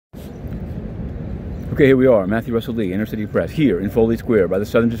Okay, here we are, Matthew Russell Lee, Inner City Press, here in Foley Square by the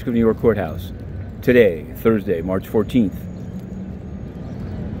Southern District of New York Courthouse. Today, Thursday, March 14th,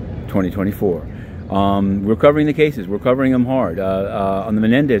 2024. We're covering the cases. We're covering them hard. On the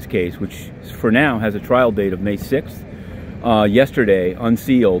Menendez case, which for now has a trial date of May 6th, yesterday,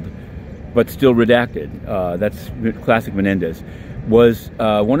 unsealed, but still redacted, that's classic Menendez, was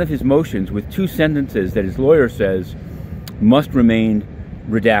one of his motions with two sentences that his lawyer says must remain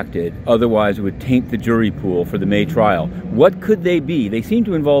redacted, otherwise it would taint the jury pool for the May trial. What could they be? They seem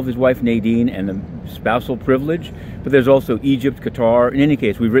to involve his wife Nadine and the spousal privilege, but there's also Egypt, Qatar. In any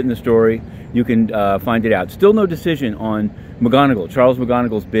case, we've written the story. You can find it out. Still no decision on McGonigal, Charles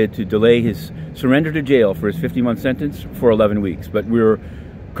McGonigal's bid to delay his surrender to jail for his 50-month sentence for 11 weeks, but we're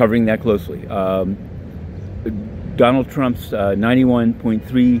covering that closely. Donald Trump's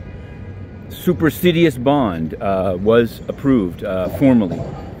 91.3 supersedeas bond was approved formally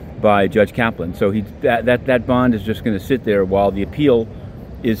by Judge Kaplan. So that bond is just going to sit there while the appeal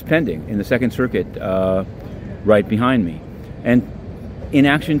is pending in the Second Circuit right behind me. And in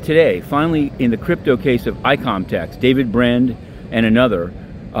action today, finally in the crypto case of ICOMTEX, David Brand and another,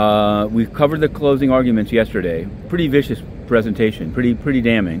 we covered the closing arguments yesterday. Pretty vicious presentation, pretty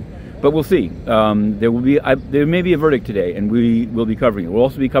damning. But we'll see. There may be a verdict today, and we will be covering it. We'll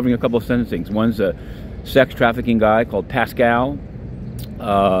also be covering a couple of sentencings. One's a sex trafficking guy called Pascal.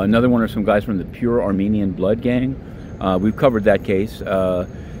 Another one are some guys from the Pure Armenian Blood Gang. We've covered that case.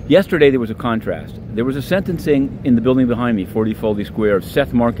 Yesterday there was a contrast. There was a sentencing in the building behind me, 40 Foley Square, of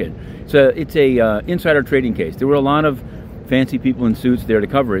Seth Markin. It's a insider trading case. There were a lot of fancy people in suits there to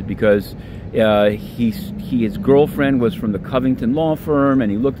cover it because his girlfriend was from the Covington law firm, and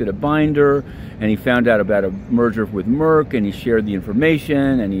he looked at a binder, and he found out about a merger with Merck, and he shared the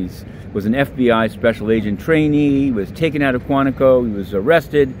information, and he was an FBI special agent trainee. He was taken out of Quantico. He was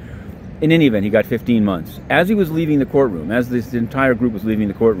arrested. In any event, he got 15 months. As he was leaving the courtroom, as this entire group was leaving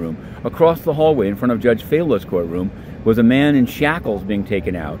the courtroom, across the hallway in front of Judge Falo's courtroom was a man in shackles being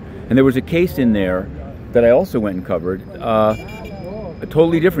taken out. And there was a case in there that I also went and covered, a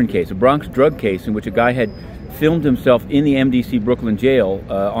totally different case, a Bronx drug case in which a guy had filmed himself in the MDC Brooklyn jail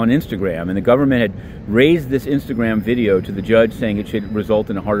on Instagram, and the government had raised this Instagram video to the judge saying it should result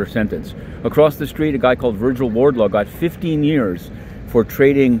in a harder sentence. Across the street, a guy called Virgil Wardlaw got 15 years for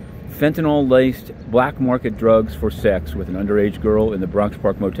trading fentanyl-laced black market drugs for sex with an underage girl in the Bronx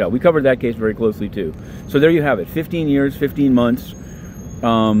Park Motel. We covered that case very closely too. So there you have it, 15 years, 15 months.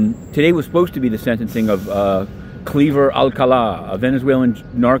 Today was supposed to be the sentencing of Cleaver Alcala, a Venezuelan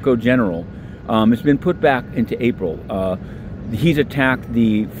narco general. It's been put back into April. He's attacked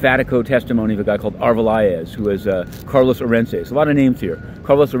the Fatico testimony of a guy called Arvelaez, who is Carlos Orense. It's a lot of names here.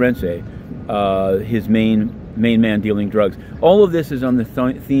 Carlos Orense, his main man dealing drugs. All of this is on the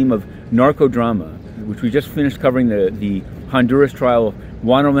theme of narco drama, which we just finished covering the Honduras trial of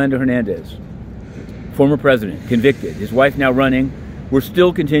Juan Orlando Hernandez, former president, convicted. His wife now running. We're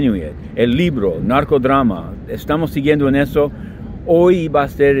still continuing it. El libro, narcodrama, estamos siguiendo en eso. Hoy va a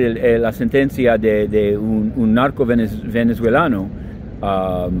ser la sentencia de un narco venezolano,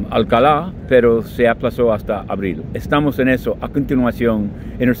 Alcalá, pero se aplazó hasta abril. Estamos en eso. A continuación,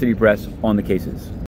 Inner City Press on the cases.